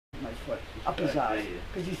my foot, up his ass,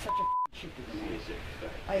 because he's such a chicken, man.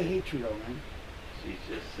 I hate you though, man. She's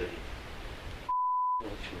just sick.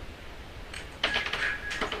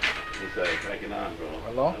 He's like cracking on, bro.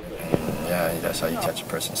 Hello? Yeah, that's how you catch a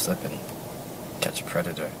person slipping. Catch a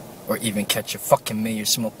predator. Or even catch a fucking mayor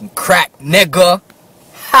smoking crack, nigga!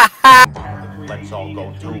 Ha ha! Let's all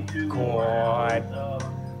go to court.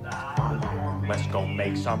 Let's go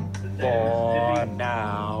make some fun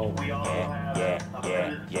now.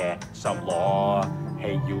 Yeah, some law.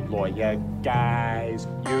 Hey, you lawyer guys,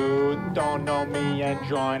 you don't know me and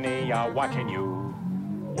Johnny are watching you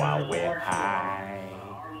while we're high.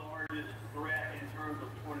 Our largest threat in terms of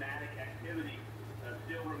tornadic activity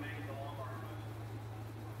still remains along our road.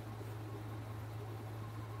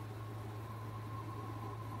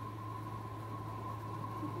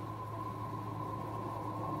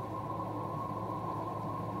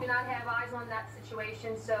 Do not have eyes on that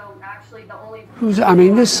situation, so actually the only... I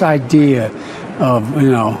mean, this idea of, you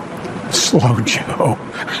know, slow Joe.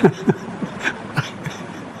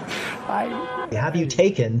 Have you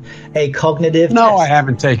taken a cognitive test? No, I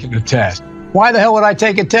haven't taken a test. Why the hell would I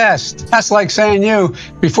take a test? That's like saying you,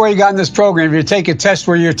 before you got in this program, you take a test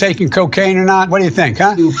where you're taking cocaine or not. What do you think,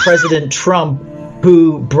 huh? President Trump,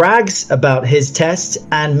 who brags about his tests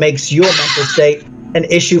and makes your mental state an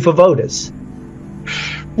issue for voters.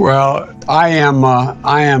 Well, I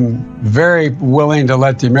am very willing to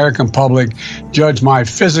let the American public judge my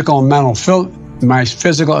physical and mental my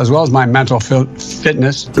physical as well as my mental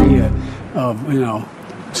fitness. Of, you know,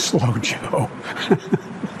 slow Joe.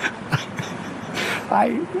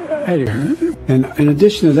 And in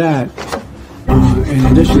addition to that,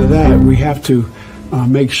 we have to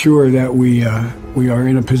make sure that we are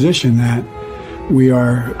in a position that we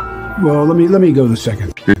are. Well, let me go the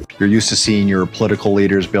second. You're used to seeing your political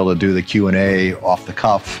leaders be able to do the Q&A off the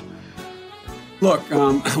cuff. Look,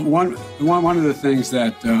 one of the things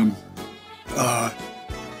that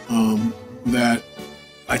that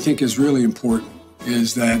I think is really important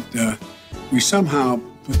is that we somehow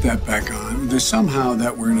put that back on. There's somehow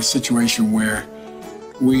that we're in a situation where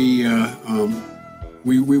we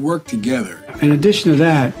work together. In addition to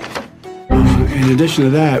that,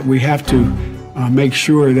 we have to make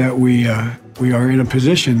sure that we are in a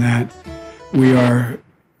position that we are.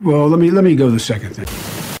 Well, let me go the second thing.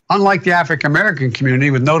 Unlike the African American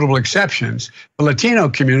community, with notable exceptions, the Latino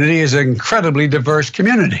community is an incredibly diverse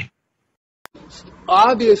community.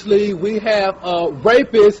 Obviously, we have a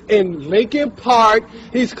rapist in Lincoln Park.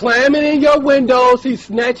 He's climbing in your windows. He's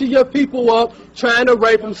snatching your people up, trying to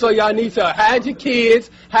rape them. So y'all need to hide your kids,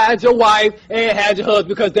 hide your wife, and hide your husband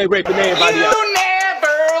because they raping everybody else. You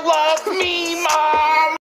never loved me.